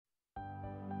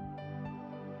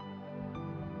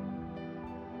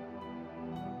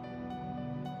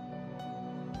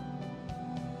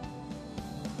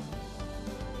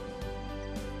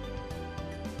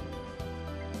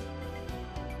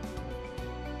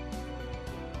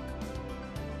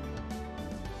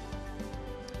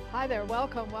Hi there,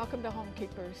 welcome to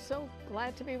Homekeepers. So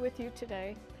glad to be with you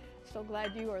today. So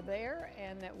glad you are there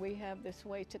and that we have this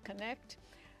way to connect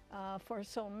for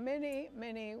so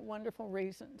many wonderful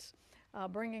reasons.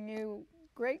 Bringing you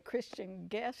great Christian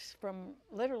guests from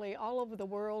literally all over the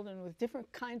world and with different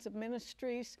kinds of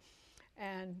ministries.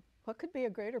 And what could be a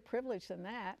greater privilege than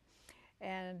that?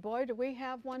 And boy, do we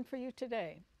have one for you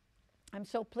today. I'm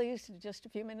so pleased. Just a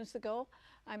few minutes ago,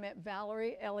 I met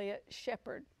Valerie Elliot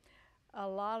Shepard. A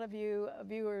lot of you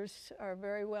viewers are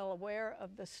very well aware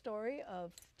of the story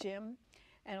of Jim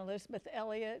and Elisabeth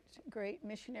Elliot, great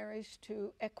missionaries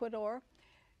to Ecuador.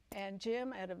 And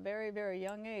Jim, at a very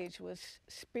young age, was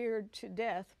speared to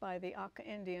death by the Auca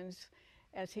Indians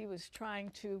as he was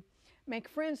trying to make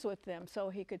friends with them so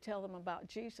he could tell them about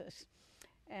Jesus.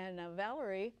 And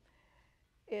Valerie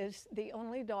is the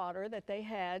only daughter that they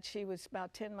had. She was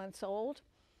about 10 months old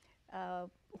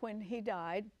when he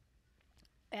died.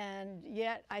 And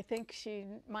yet I think she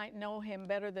might know him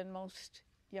better than most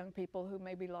young people who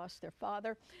maybe lost their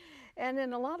father. And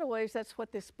in a lot of ways, that's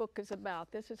what this book is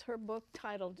about. This is her book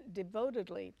titled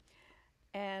Devotedly.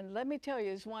 And let me tell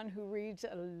you, as one who reads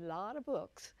a lot of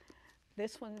books,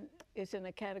 this one is in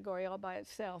a category all by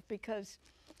itself because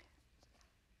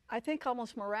I think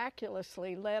almost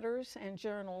miraculously letters and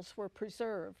journals were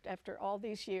preserved after all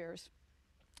these years.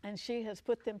 And she has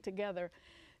put them together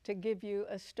to give you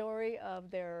a story of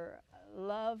their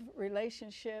love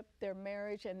relationship, their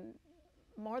marriage, and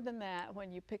more than that,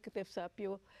 when you pick this up,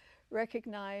 you'll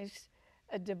recognize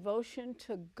a devotion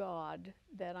to God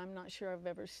that I'm not sure I've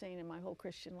ever seen in my whole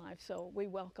Christian life. So we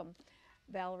welcome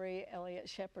Valerie Elliot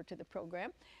Shepard to the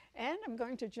program. And I'm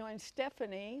going to join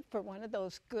Stephanie for one of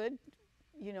those good,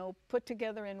 put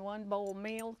together in one bowl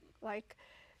meal, like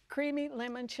creamy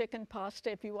lemon chicken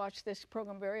pasta. If you watch this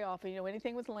program very often,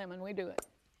 anything with lemon, we do it.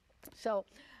 So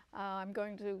I'm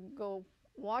going to go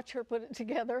watch her put it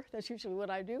together. That's usually what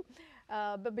I do.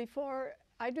 But before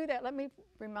I do that, let me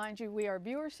remind you we are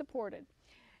viewer supported.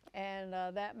 And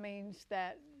that means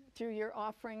that through your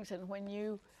offerings and when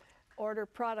you order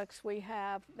products we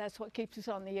have, that's what keeps us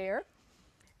on the air.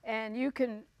 And you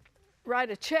can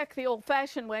write a check the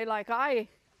old-fashioned way like I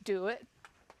do it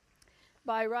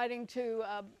by writing to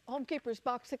Homekeepers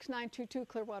Box 6922,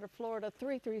 Clearwater, Florida,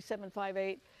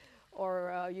 33758.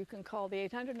 Or you can call the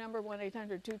 800 number,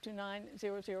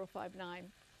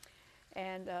 1-800-229-0059.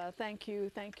 And thank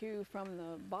you from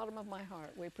the bottom of my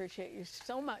heart. We appreciate you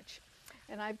so much.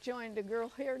 And I've joined a girl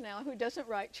here now who doesn't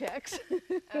write checks.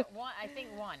 I think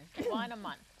one a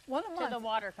month. One a month. To the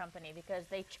water company because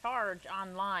they charge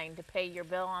online to pay your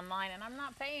bill online, and I'm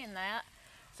not paying that.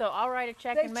 So I'll write a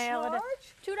check and mail it.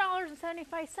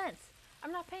 $2.75.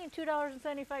 I'm not paying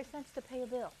 $2.75 to pay a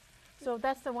bill. So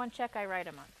that's the one check I write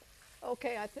a month.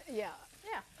 Okay, yeah.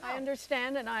 Yeah. I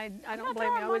understand, and I don't blame you. I'm not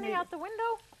throwing money out the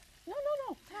window. No.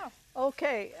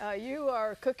 Okay, you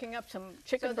are cooking up some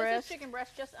chicken breast. This is chicken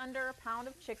breast, just under a pound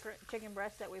of chicken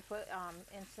breast that we put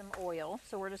in some oil.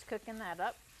 So we're just cooking that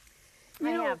up.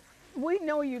 We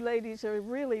know you ladies are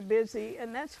really busy,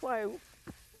 and that's why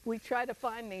we try to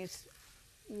find these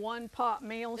one-pot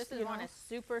meals. This one is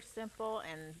super simple,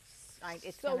 and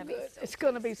it's so going to be so It's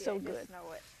going to be so good. I just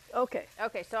know it. Okay.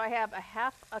 Okay, so I have a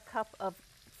half a cup of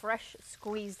fresh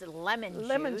squeezed lemon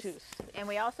juice. And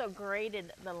we also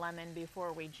grated the lemon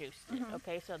before we juiced it.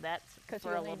 Okay, so that's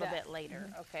for a little bit later.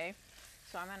 Okay,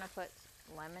 so I'm going to put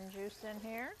lemon juice in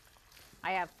here.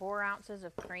 I have 4 ounces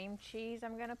of cream cheese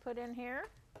I'm going to put in here.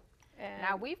 And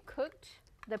now we've cooked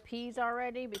the peas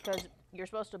already because you're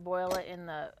supposed to boil it in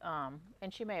the,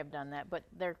 and she may have done that, but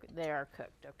they are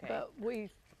cooked, okay? But we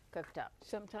cooked up.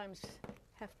 Sometimes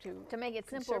have to make it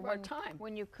simple time.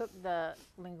 When you cook the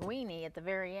linguine at the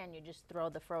very end, you just throw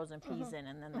the frozen peas in,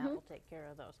 and then that will take care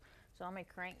of those. So let me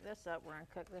crank this up. We're going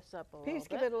to cook this up a little bit. Peas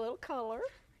give it a little color.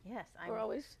 Yes. We're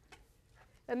always.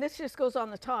 And this just goes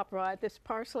on the top, right? This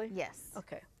parsley? Yes.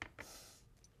 Okay.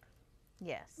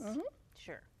 Yes.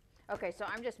 Sure. Okay, so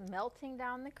I'm just melting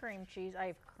down the cream cheese.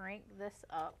 I've cranked this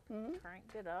up.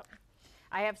 Cranked it up.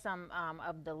 I have some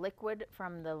of the liquid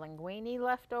from the linguine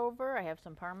left over. I have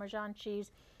some Parmesan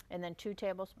cheese, and then 2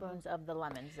 tablespoons of the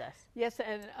lemon zest. Yes,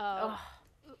 and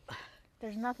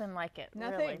there's nothing like it.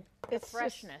 Nothing. Really. It's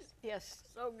freshness. Yes,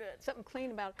 so good. Something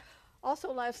clean about it.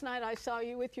 Also, last night I saw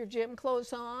you with your gym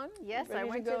clothes on. Yes, I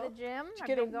went to the gym. Did you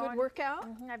get a good workout?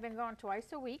 I've been going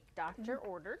twice a week. Doctor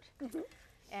ordered,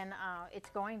 and it's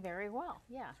going very well.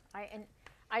 Yeah,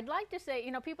 I'd like to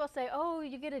say, people say, oh,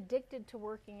 you get addicted to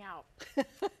working out.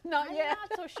 Not yet. I'm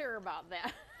not so sure about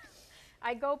that.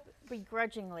 I go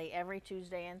begrudgingly every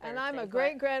Tuesday and Thursday. And I'm a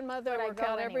great grandmother. I work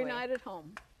out every night at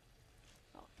home.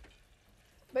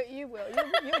 But you will.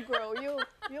 You'll grow.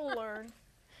 You'll learn.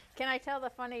 Can I tell the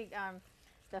funny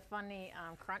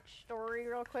crunch story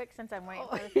real quick since I'm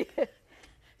waiting for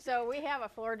So we have a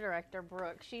floor director,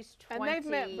 Brooke. She's 20. And they've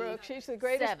met Brooke. She's the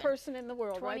greatest person in the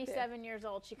world. 27 years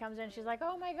old. She comes in. She's like,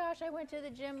 oh my gosh, I went to the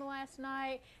gym last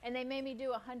night and they made me do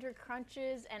 100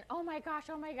 crunches. And oh my gosh.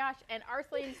 And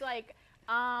Arthelene's like,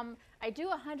 I do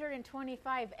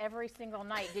 125 every single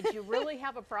night. Did you really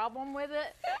have a problem with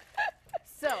it?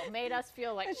 So made us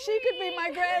feel like she could be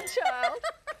my grandchild.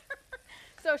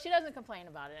 So she doesn't complain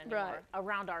about it anymore. Right.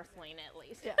 Around Arthelene, at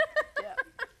least. Yeah. Yeah.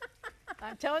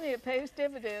 I'm telling you, it pays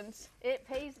dividends. It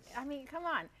pays. I mean, come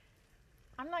on.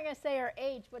 I'm not going to say her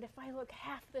age, but if I look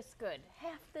half this good,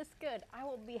 I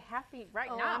will be happy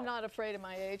now. I'm not afraid of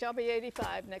my age. I'll be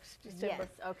 85 next December.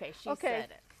 Yes. Okay. She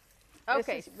said it.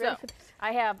 Okay. So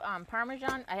I have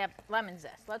Parmesan. I have lemon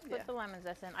zest. Let's put the lemon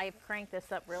zest in. I've cranked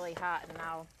this up really hot, and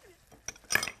now.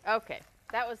 Okay.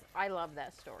 I love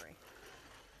that story.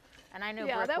 And I know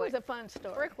Brooke that was a fun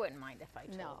story. Brooke wouldn't mind if I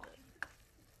told it.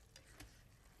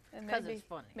 And because it's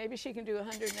funny. Maybe she can do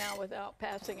 100 now without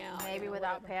passing out. Maybe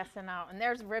without passing out. And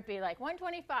there's Rippy like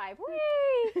 125.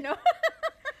 Whee! No.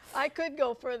 I could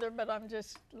go further, but I'm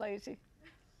just lazy.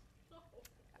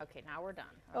 Okay, now we're done.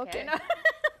 Okay. No.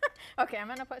 Okay, I'm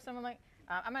gonna put some I'm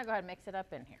gonna go ahead and mix it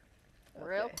up in here,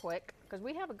 real quick, because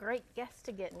we have a great guest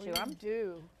to get to. We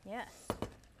do. Yes.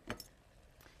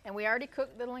 And we already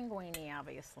cooked the linguine,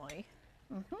 obviously.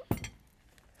 Mm-hmm.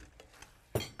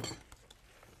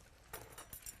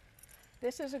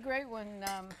 This is a great one,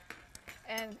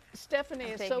 and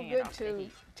Stephanie is so good to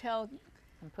tell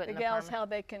the gals how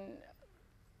they can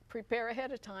prepare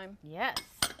ahead of time. Yes.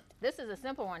 This is a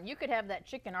simple one. You could have that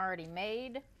chicken already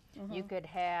made. Mm-hmm. You could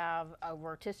have a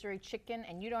rotisserie chicken,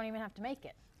 and you don't even have to make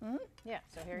it. Mm-hmm. Yeah,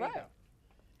 so here you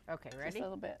go. Okay, ready? Just a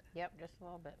little bit. Yep, just a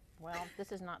little bit. Well,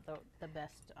 this is not the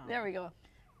best there we go.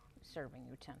 Serving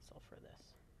utensil for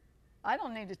this. I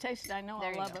don't need to taste it. I know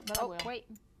I love it, but I will. Wait.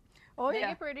 Oh, Make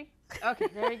it pretty. Okay,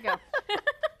 there you go.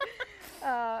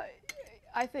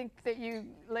 I think that you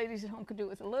ladies at home could do it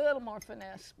with a little more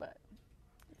finesse, but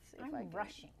let's see if I can.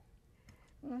 Rushing.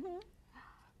 Mm-hmm.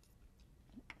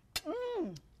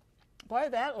 Mmm. Boy,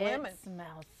 that lemon. It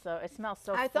smells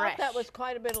so fresh. I thought that was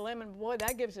quite a bit of lemon. Boy,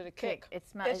 that gives it a kick.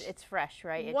 It's fresh,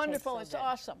 right? Wonderful. It's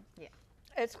awesome. Yeah.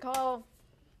 It's called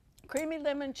creamy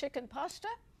lemon chicken pasta.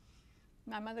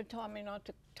 My mother taught me not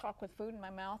to talk with food in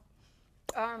my mouth.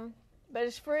 But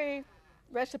it's free.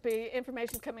 Recipe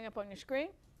information coming up on your screen.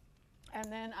 And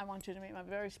then I want you to meet my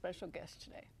very special guest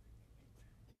today.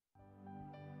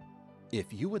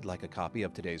 If you would like a copy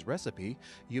of today's recipe,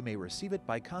 you may receive it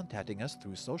by contacting us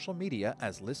through social media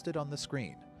as listed on the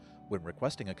screen. When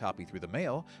requesting a copy through the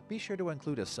mail, be sure to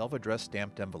include a self-addressed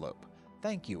stamped envelope.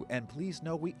 Thank you, and please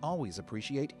know we always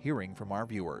appreciate hearing from our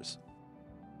viewers.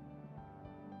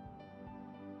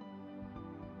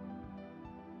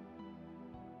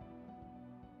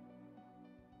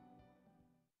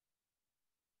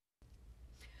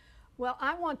 Well,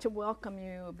 I want to welcome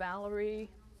you, Valerie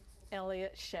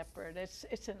Elliot Shepard.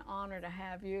 It's an honor to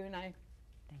have you, and Thank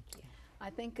you. I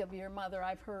think of your mother.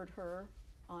 I've heard her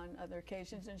on other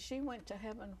occasions, and she went to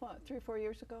heaven, what, 3 or 4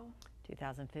 years ago?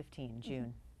 2015,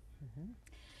 June.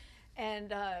 Mm-hmm.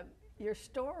 And your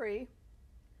story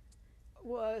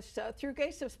was Through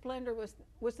Gates of Splendor.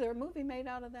 Was there a movie made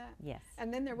out of that? Yes.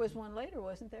 And then there was one later,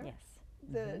 wasn't there? Yes.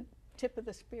 The Tip of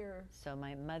the Spear. So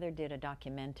my mother did a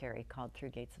documentary called Through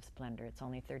Gates of Splendor. It's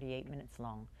only 38 minutes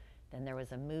long. Then there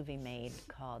was a movie made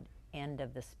called End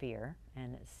of the Spear,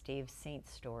 and it's Steve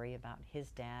Saint's story about his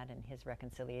dad and his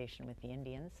reconciliation with the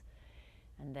Indians.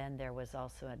 And then there was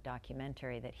also a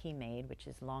documentary that he made, which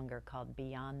is longer, called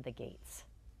Beyond the Gates.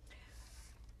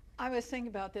 I was thinking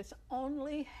about this.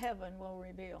 Only heaven will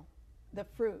reveal the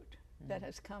fruit that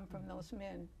has come from those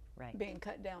men being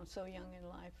cut down so young in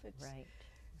life. It's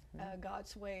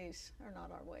God's ways are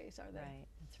not our ways, are they? Right,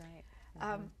 that's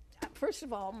right. First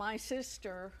of all, my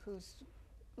sister, who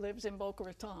lives in Boca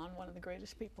Raton, one of the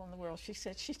greatest people in the world, she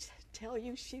said she'd tell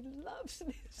you she loves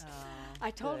this. I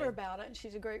told her about it, and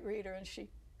she's a great reader, and she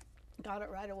got it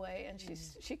right away, and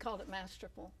she called it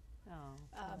masterful.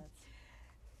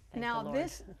 Now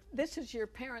this is your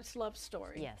parents' love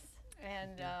story. Yes.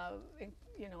 And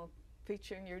you know,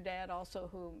 featuring your dad also,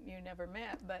 whom you never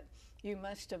met, but you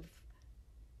must have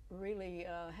really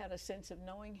had a sense of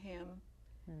knowing him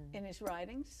in his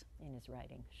writings. In his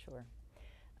writing, sure.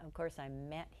 Of course, I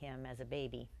met him as a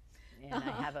baby, and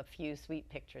I have a few sweet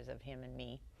pictures of him and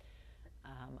me.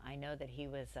 I know that he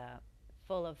was a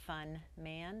full of fun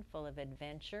man, full of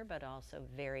adventure, but also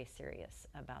very serious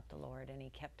about the Lord, and he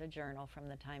kept a journal from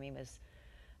the time he was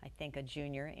I think, a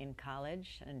junior in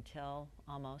college until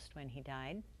almost when he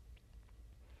died.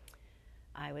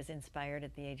 I was inspired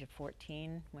at the age of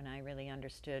 14 when I really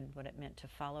understood what it meant to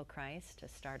follow Christ, to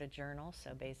start a journal.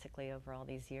 So basically over all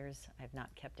these years, I've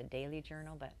not kept a daily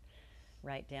journal, but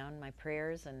write down my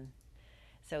prayers. And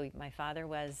so my father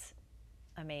was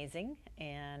amazing,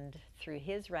 and through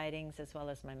his writings, as well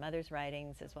as my mother's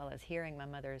writings, as well as hearing my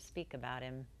mother speak about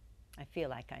him, I feel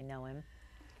like I know him.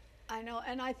 I know,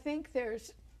 and I think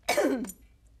there's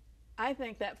I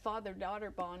think that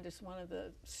father-daughter bond is one of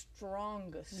the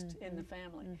strongest in the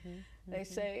family. They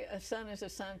say a son is a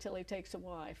son till he takes a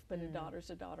wife, but a daughter's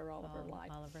a daughter all of her life.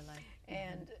 All of her life.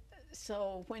 And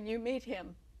so when you meet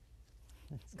him,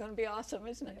 it's going to be awesome,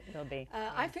 isn't it? It will be.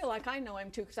 I feel like I know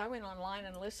him too, because I went online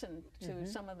and listened to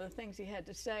some of the things he had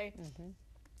to say.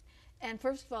 And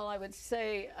first of all, I would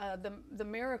say the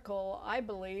miracle, I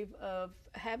believe, of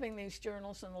having these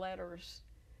journals and letters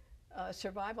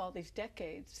survive all these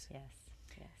decades. Yes,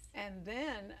 yes. And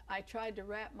then I tried to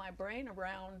wrap my brain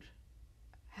around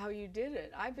how you did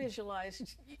it. I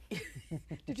visualized,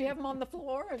 did you have them on the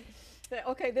floor? And say,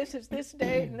 okay, this is this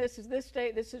date, and this is this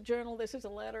date, this is a journal, this is a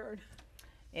letter.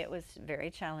 It was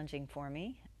very challenging for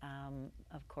me.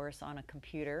 Of course, on a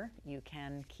computer, you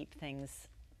can keep things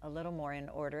a little more in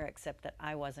order, except that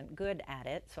I wasn't good at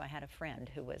it, so I had a friend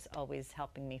who was always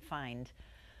helping me find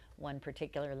one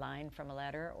particular line from a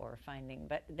letter or finding,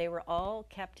 but they were all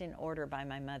kept in order by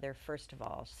my mother, first of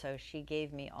all. So she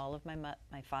gave me all of my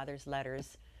father's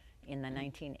letters in the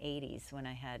 1980s when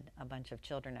I had a bunch of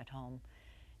children at home.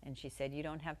 And she said, you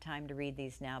don't have time to read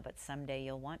these now, but someday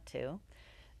you'll want to.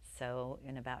 So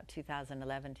in about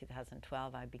 2011,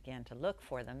 2012, I began to look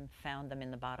for them, found them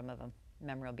in the bottom of a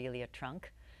memorabilia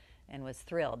trunk, and was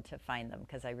thrilled to find them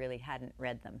because I really hadn't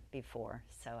read them before.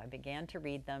 So I began to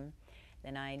read them.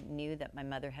 Then I knew that my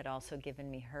mother had also given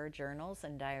me her journals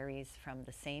and diaries from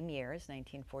the same years,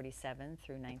 1947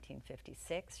 through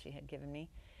 1956, she had given me.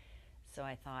 So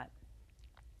I thought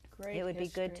it would be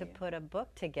good to put a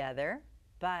book together,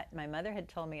 but my mother had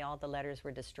told me all the letters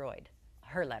were destroyed,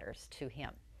 her letters to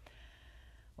him.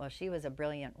 Well, she was a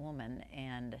brilliant woman,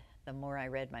 and the more I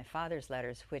read my father's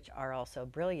letters, which are also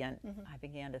brilliant, I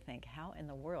began to think, how in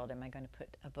the world am I going to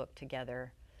put a book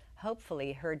together?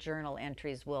 Hopefully her journal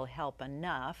entries will help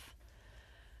enough.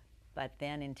 But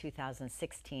then in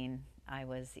 2016, I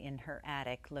was in her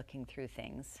attic looking through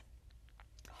things,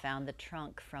 found the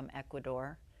trunk from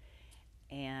Ecuador,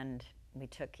 and we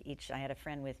took each, I had a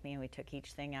friend with me, and we took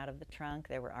each thing out of the trunk.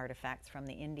 There were artifacts from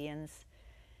the Indians.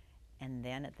 And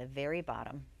then at the very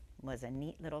bottom was a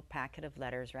neat little packet of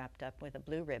letters wrapped up with a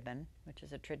blue ribbon, which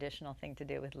is a traditional thing to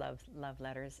do with love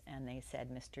letters. And they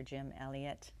said, Mr. Jim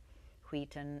Elliot,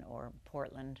 Wheaton or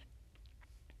Portland,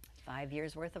 5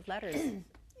 years worth of letters.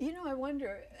 You know, I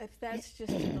wonder if that's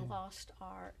just a lost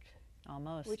art.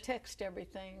 Almost. We text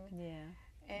everything. Yeah.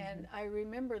 And I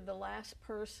remember the last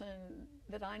person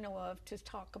that I know of to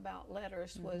talk about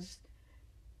letters was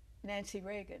Nancy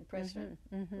Reagan, President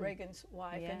Reagan's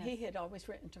wife, and he had always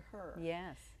written to her.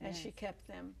 Yes. And she kept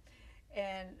them.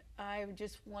 And I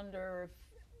just wonder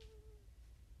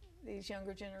if these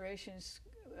younger generations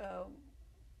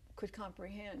could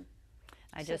comprehend.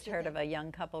 I just heard of a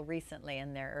young couple recently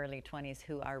in their early 20s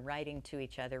who are writing to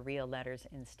each other real letters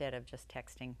instead of just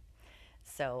texting.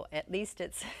 So at least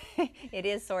it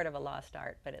is sort of a lost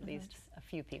art, but at least a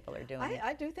few people are doing it.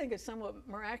 I do think it's somewhat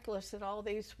miraculous that all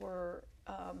these were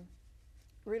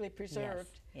really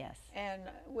preserved. Yes. And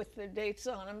with the dates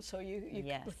on them, so you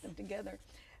can put them together.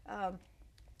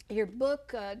 Your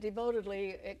book,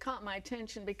 Devotedly, it caught my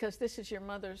attention because this is your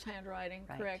mother's handwriting,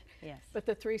 correct? Yes. But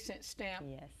the 3-cent stamp.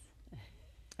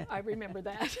 Yes. I remember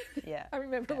that. Yeah. I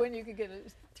remember when you could get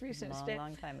a 3-cent stamp.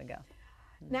 Long time ago.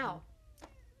 Now,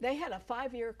 they had a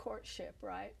 5-year courtship,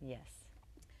 right? Yes.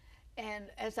 And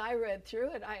as I read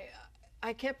through it,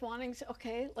 I kept wanting to say,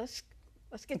 okay, let's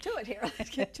get to it here.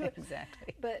 Let's get to it.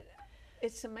 Exactly. But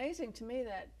it's amazing to me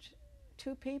that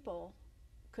two people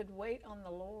could wait on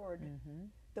the Lord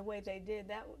the way they did.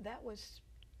 That was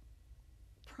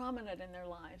prominent in their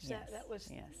lives. Yes. That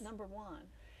was number one.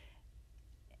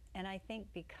 And I think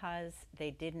because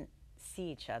they didn't see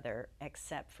each other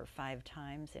except for 5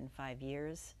 times in 5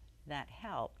 years, that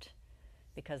helped,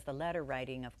 because the letter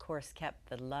writing, of course, kept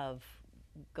the love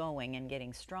going and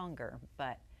getting stronger.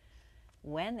 But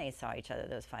when they saw each other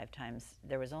those 5 times,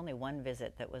 there was only one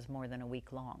visit that was more than a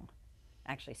week long.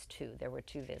 Actually, it's 2. There were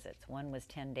 2 visits. One was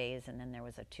 10 days, and then there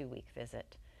was a 2-week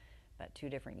visit, but 2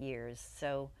 different years.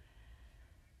 So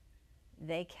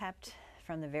they kept,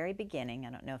 from the very beginning, I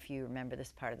don't know if you remember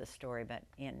this part of the story, but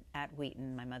at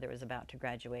Wheaton, my mother was about to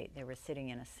graduate. They were sitting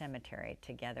in a cemetery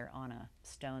together on a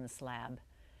stone slab,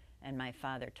 and my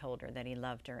father told her that he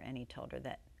loved her, and he told her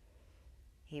that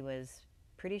he was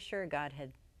pretty sure God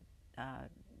had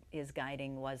was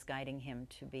guiding him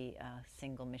to be a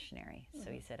single missionary. Mm-hmm.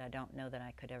 So he said, I don't know that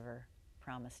I could ever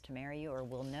promise to marry you, or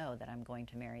will know that I'm going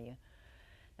to marry you.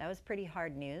 That was pretty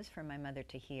hard news for my mother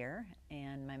to hear,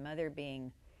 and my mother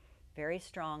being very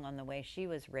strong on the way she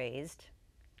was raised,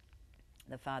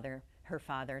 her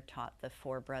father taught the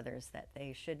 4 brothers that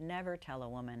they should never tell a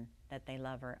woman that they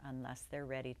love her unless they're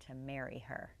ready to marry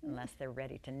her, unless they're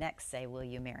ready to next say, will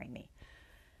you marry me?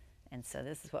 And so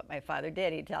this is what my father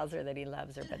did. He tells her that he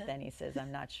loves her, but then he says,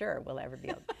 I'm not sure we'll ever be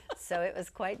able. So it was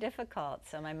quite difficult.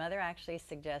 So my mother actually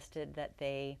suggested that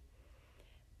they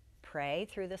pray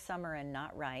through the summer and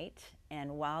not write.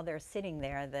 And while they're sitting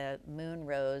there, the moon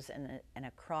rose, and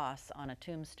a cross on a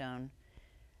tombstone,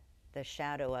 the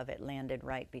shadow of it landed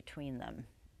right between them.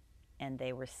 And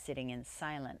they were sitting in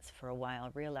silence for a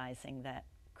while, realizing that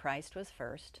Christ was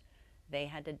first. They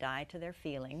had to die to their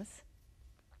feelings.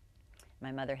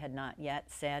 My mother had not yet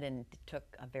said, and it took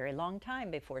a very long time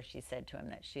before she said to him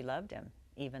that she loved him,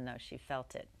 even though she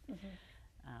felt it.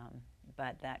 Mm-hmm.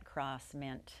 But that cross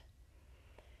meant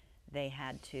they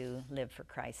had to live for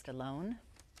Christ alone,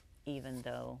 even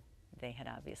though they had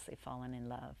obviously fallen in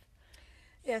love.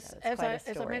 Yes, So as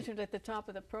I mentioned at the top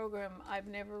of the program, I've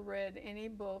never read any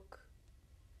book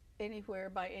anywhere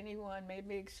by anyone,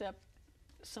 maybe except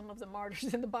some of the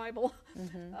martyrs in the Bible,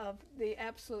 mm-hmm. of the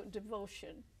absolute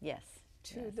devotion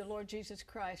to the Lord Jesus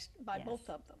Christ by both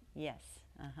of them. Yes.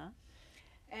 Uh-huh.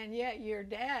 And yet your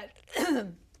dad,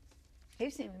 he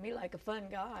seemed to me like a fun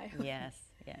guy. Yes,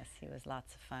 he was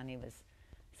lots of fun. He was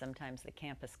sometimes the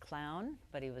campus clown,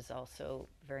 but he was also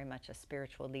very much a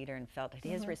spiritual leader and felt it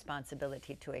his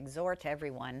responsibility to exhort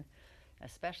everyone,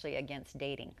 especially against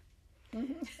dating.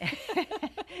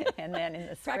 Mm-hmm. And then in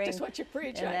the spring, practice what you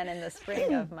preach. And then in the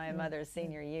spring of my mother's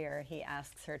senior year, he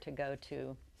asks her to go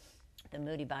to the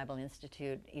Moody Bible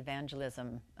Institute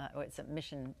evangelism, it's a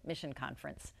mission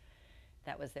conference.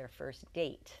 That was their first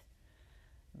date.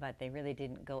 But they really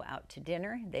didn't go out to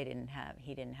dinner. He didn't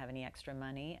have any extra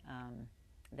money.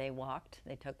 They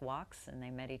took walks, and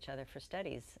they met each other for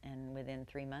studies. And within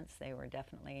 3 months, they were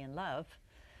definitely in love.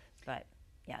 But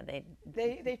yeah,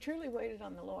 they truly waited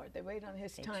on the Lord. They waited on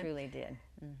His time. They truly did.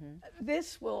 Mm-hmm.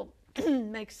 This will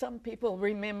make some people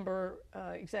remember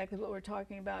exactly what we're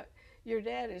talking about. Your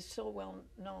dad is so well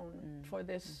known for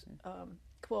this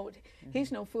quote,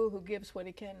 he's no fool who gives what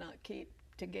he cannot keep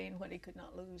to gain what he could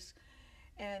not lose.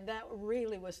 And that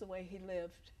really was the way he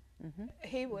lived. Mm-hmm.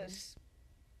 He was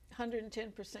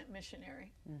 110%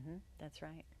 missionary. Mm-hmm. That's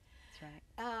right. That's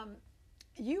right.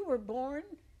 You were born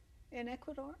in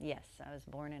Ecuador? Yes, I was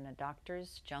born in a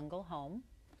doctor's jungle home,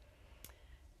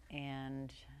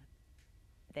 and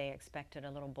they expected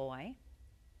a little boy,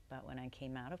 but when I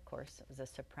came out, of course, it was a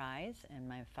surprise, and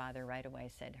my father right away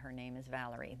said her name is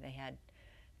Valerie.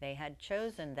 They had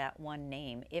chosen that one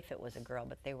name if it was a girl,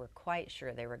 but they were quite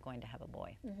sure they were going to have a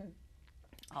boy. Mm-hmm.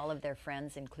 All of their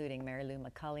friends, including Mary Lou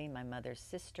McCulley, my mother's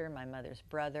sister, my mother's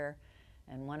brother,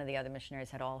 and one of the other missionaries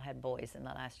had all had boys in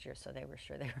the last year, so they were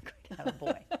sure they were going to have a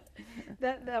boy.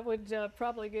 That would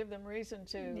probably give them reason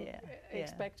to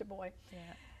expect a boy.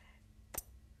 Yeah.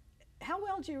 How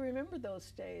well do you remember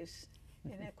those days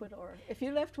in Ecuador? If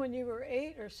you left when you were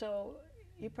 8 or so,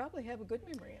 you probably have a good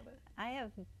memory of it. I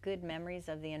have good memories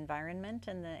of the environment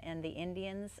and the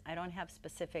Indians. I don't have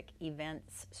specific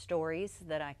events, stories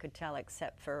that I could tell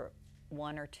except for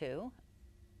 1 or 2.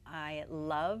 I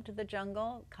loved the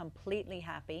jungle, completely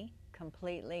happy,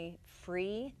 completely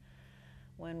free.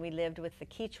 When we lived with the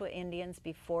Quechua Indians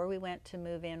before we went to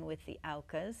move in with the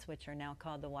Aucas, which are now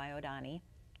called the Wyodani.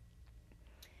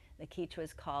 The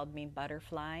Quechuas called me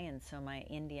Butterfly, and so my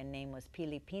Indian name was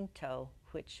Pili Pinto,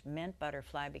 which meant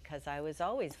butterfly because I was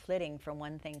always flitting from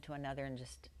one thing to another and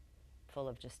just full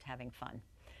of just having fun.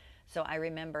 So I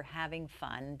remember having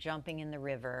fun, jumping in the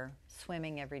river,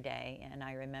 swimming every day, and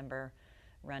I remember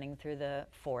running through the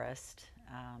forest.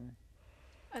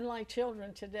 Unlike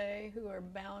children today who are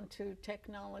bound to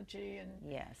technology and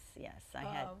yes, I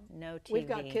had no TV. We've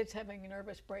got kids having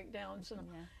nervous breakdowns. And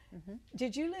Mm-hmm.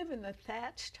 Did you live in the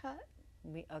thatched hut?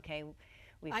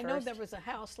 I know there was a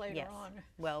house later on.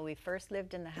 Well, we first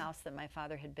lived in the house that my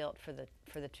father had built for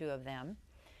the 2 of them,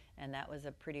 and that was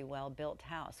a pretty well-built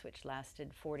house, which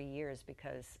lasted 40 years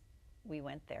because we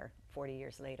went there 40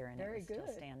 years later, and it was still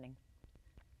standing.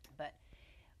 But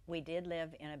we did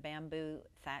live in a bamboo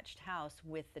thatched house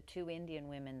with the 2 Indian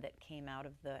women that came out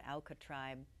of the Auca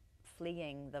tribe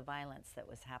fleeing the violence that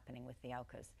was happening with the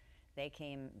Aucas. They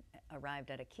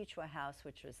arrived at a Quechua house,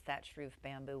 which was thatched roof,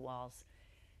 bamboo walls,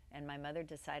 and my mother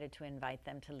decided to invite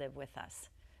them to live with us.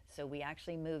 So we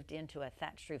actually moved into a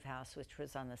thatched roof house, which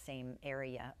was on the same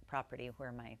area property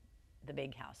where the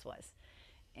big house was.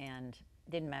 And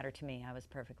it didn't matter to me. I was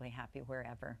perfectly happy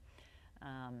wherever.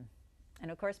 And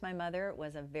of course, my mother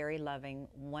was a very loving,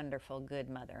 wonderful, good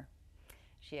mother.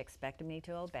 She expected me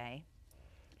to obey.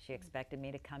 She expected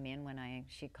me to come in when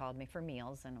she called me for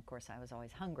meals, and of course I was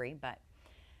always hungry, but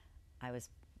I was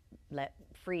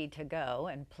free to go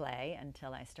and play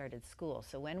until I started school.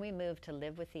 So when we moved to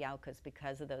live with the Aucas,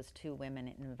 because of those two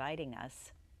women inviting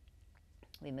us,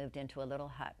 we moved into a little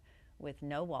hut with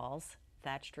no walls,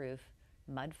 thatched roof,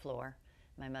 mud floor.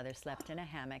 My mother slept in a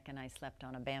hammock, and I slept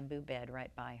on a bamboo bed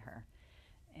right by her.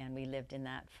 And we lived in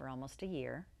that for almost a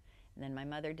year. And then my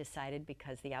mother decided,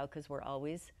 because the Aucas were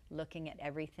always looking at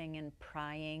everything and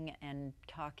prying and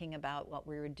talking about what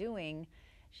we were doing,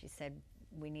 she said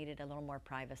we needed a little more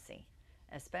privacy,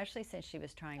 especially since she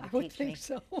was trying to teach me.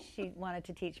 So. She wanted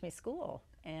to teach me school.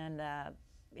 And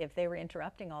if they were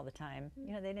interrupting all the time,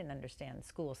 you know, they didn't understand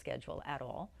school schedule at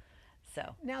all.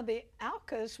 So now the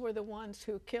Aucas were the ones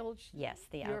who killed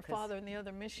your father and the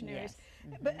other missionaries.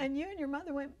 Yes. Mm-hmm. And you and your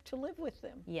mother went to live with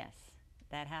them. Yes,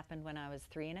 that happened when I was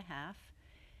 3 1/2.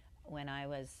 When I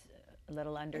was a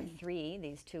little under 3,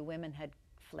 these two women had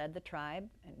fled the tribe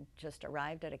and just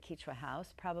arrived at a Quechua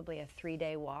house, probably a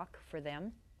 3-day walk for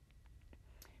them.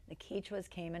 The Quechuas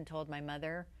came and told my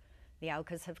mother, the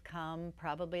Aucas have come,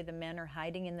 probably the men are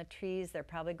hiding in the trees, they're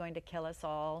probably going to kill us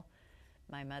all.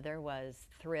 My mother was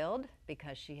thrilled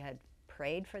because she had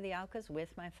prayed for the Aucas with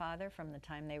my father from the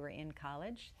time they were in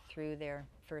college through their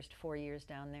first 4 years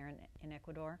down there in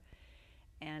Ecuador.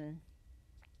 And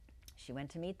she went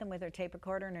to meet them with her tape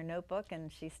recorder and her notebook,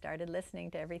 and she started listening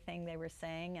to everything they were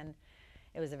saying, and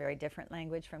it was a very different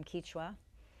language from Quechua.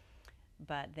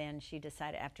 But then she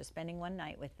decided, after spending one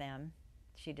night with them,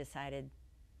 she decided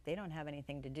they don't have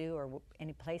anything to do or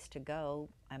any place to go,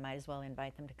 I might as well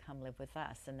invite them to come live with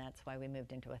us. And that's why we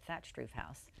moved into a thatched roof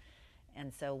house.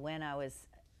 And so when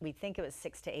we think it was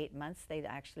 6 to 8 months, they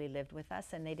actually lived with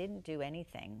us, and they didn't do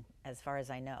anything, as far as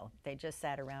I know. They just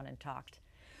sat around and talked.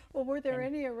 Well, were there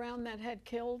any around that had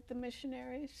killed the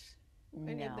missionaries?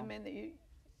 Any of the men that you...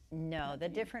 No, the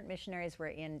different missionaries were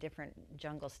in different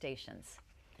jungle stations.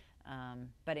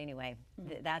 But anyway,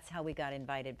 that's how we got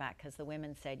invited back, because the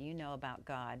women said, you know about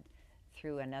God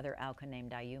through another Auca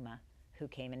named Ayuma, who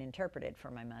came and interpreted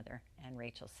for my mother and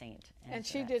Rachel Saint. And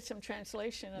so she did some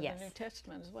translation of the New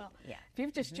Testament as well. Yeah. If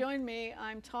you've just joined me,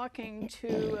 I'm talking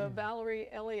to Valerie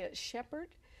Elliot Shepard.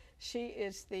 She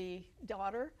is the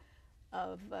daughter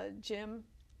of Jim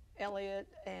Elliot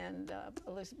and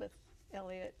Elisabeth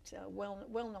Elliot,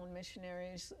 well-known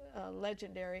missionaries,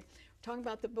 legendary. We're talking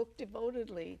about the book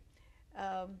Devotedly.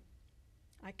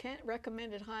 I can't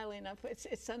recommend it highly enough.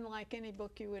 It's unlike any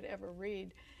book you would ever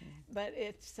read, but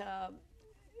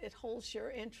it holds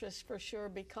your interest for sure,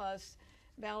 because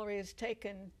Valerie has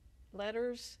taken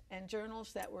letters and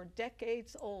journals that were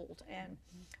decades old and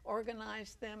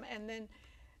organized them, and then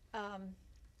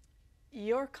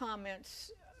your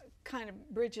comments kind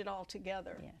of bridge it all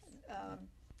together. Yes.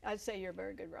 I'd say you're a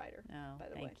very good writer, by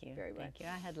the way. Thank you. Very Thank you.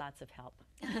 I had lots of help.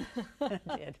 I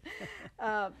did.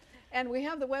 And we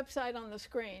have the website on the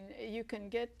screen. You can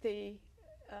get the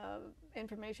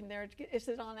information there. Is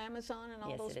it on Amazon and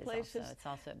all those places? Yes, it is also. It's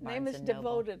also at Barnes Name is & Noble.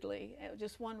 Devotedly,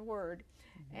 just one word.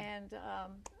 And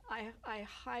I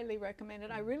highly recommend it.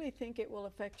 I really think it will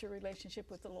affect your relationship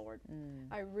with the Lord.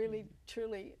 I really,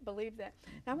 truly believe that.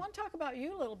 Now, I want to talk about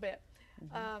you a little bit.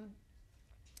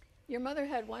 Your mother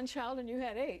had 1 child and you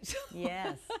had 8.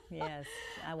 Yes, yes.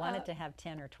 I wanted to have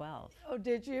 10 or 12. Oh,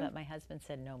 did you? But my husband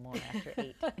said no more after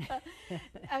 8.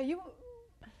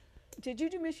 Did you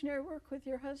do missionary work with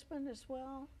your husband as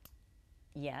well?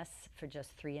 Yes, for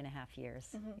just 3.5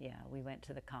 years. Yeah, we went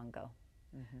to the Congo.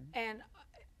 And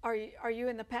are you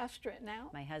in the pastorate now?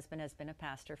 My husband has been a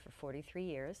pastor for 43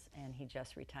 years, and he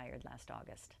just retired last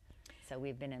August. So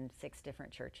we've been in 6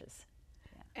 different churches.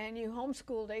 And you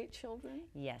homeschooled 8 children?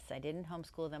 Yes, I didn't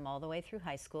homeschool them all the way through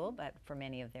high school, but for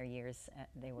many of their years,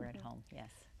 they were at home, yes.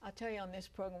 I'll tell you, on this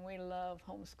program, we love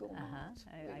homeschool moms.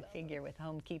 I figure with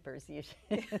Homekeepers, you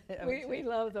should. we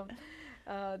love them.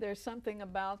 There's something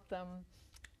about them.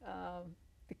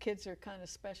 The kids are kind of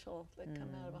special that come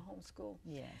out of a homeschool.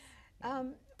 Yes.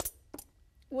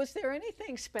 Was there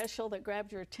anything special that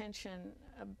grabbed your attention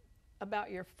about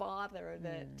your father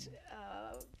that...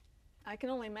 I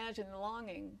can only imagine the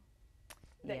longing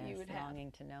that you would have. Longing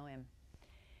to know him.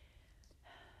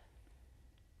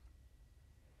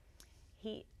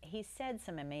 he said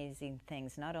some amazing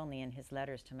things, not only in his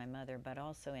letters to my mother, but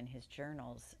also in his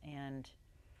journals. And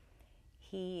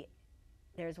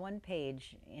there's one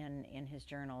page in his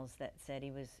journals that said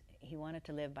he wanted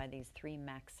to live by these 3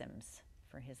 maxims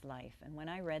for his life. And when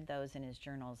I read those in his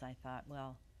journals, I thought,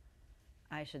 well,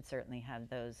 I should certainly have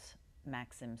those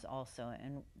maxims also.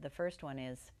 And the first one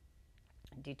is,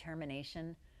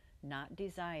 determination, not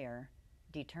desire,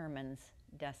 determines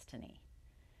destiny.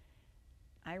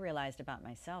 I realized about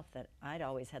myself that I'd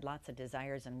always had lots of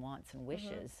desires and wants and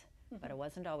wishes, but I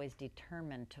wasn't always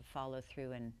determined to follow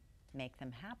through and make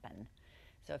them happen.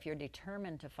 So if you're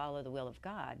determined to follow the will of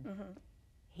God,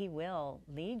 He will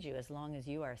lead you as long as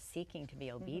you are seeking to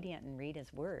be obedient and read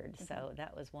His Word. So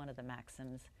that was one of the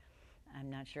maxims. I'm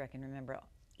not sure I can remember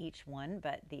each one,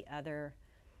 but the other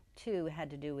 2 had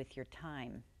to do with your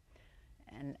time.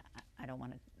 And I don't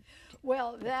want to...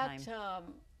 Well, that,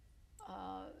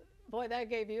 boy, that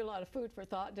gave you a lot of food for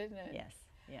thought, didn't it? Yes,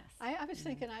 yes. I was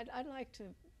thinking I'd like to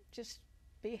just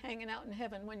be hanging out in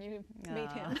heaven when you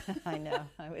meet him. I know.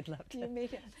 I would love to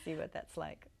meet him. See what that's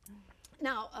like.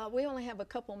 Now, we only have a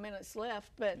couple minutes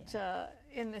left, but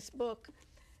in this book,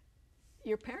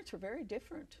 your parents were very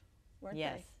different, weren't they?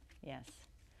 Yes, yes.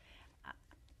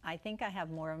 I think I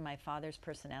have more of my father's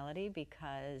personality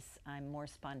because I'm more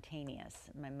spontaneous.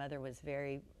 My mother was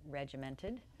very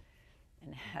regimented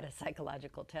and had a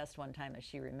psychological test one time.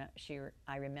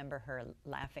 I remember her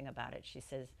laughing about it. She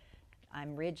says,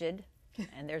 I'm rigid,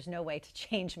 and there's no way to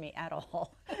change me at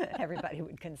all. Everybody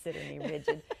would consider me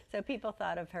rigid. So people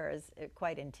thought of her as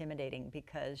quite intimidating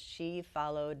because she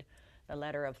followed the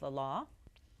letter of the law.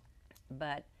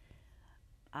 But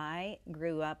I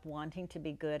grew up wanting to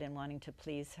be good and wanting to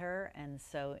please her. And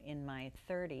so in my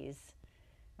 30s,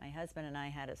 my husband and I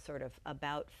had a sort of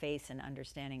about face and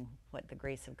understanding what the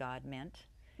grace of God meant.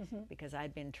 Because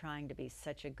I'd been trying to be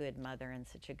such a good mother and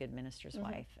such a good minister's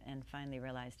wife, and finally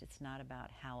realized it's not about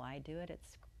how I do it,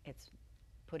 it's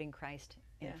putting Christ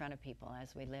in front of people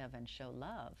as we live and show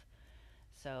love.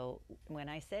 So when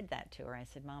I said that to her, I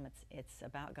said, Mom, it's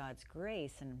about God's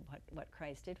grace and what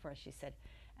Christ did for us. She said,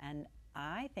 and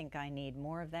I think I need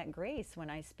more of that grace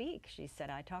when I speak. She said,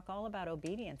 I talk all about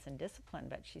obedience and discipline,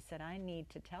 but she said, I need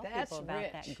to tell people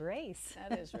about that grace.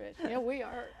 That is rich. You know, we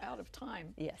are out of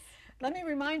time. Yes. Let me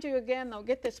remind you again, though,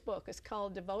 get this book. It's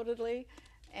called Devotedly,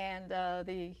 and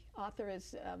the author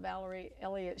is Valerie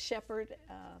Elliot Shepard,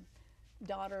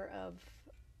 daughter of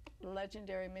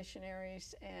legendary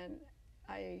missionaries, and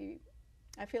I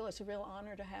feel it's a real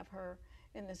honor to have her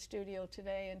in the studio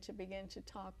today and to begin to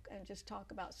talk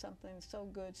about something so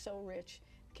good, so rich,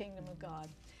 Kingdom of God.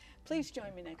 Please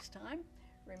join me next time,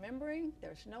 remembering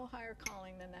there's no higher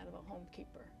calling than that of a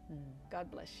homekeeper. God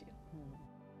bless you.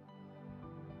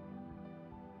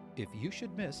 If you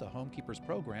should miss a Homekeepers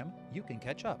program, you can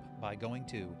catch up by going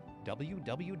to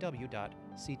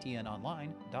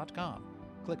www.ctnonline.com.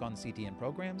 Click on CTN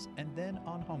Programs and then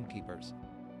on Homekeepers.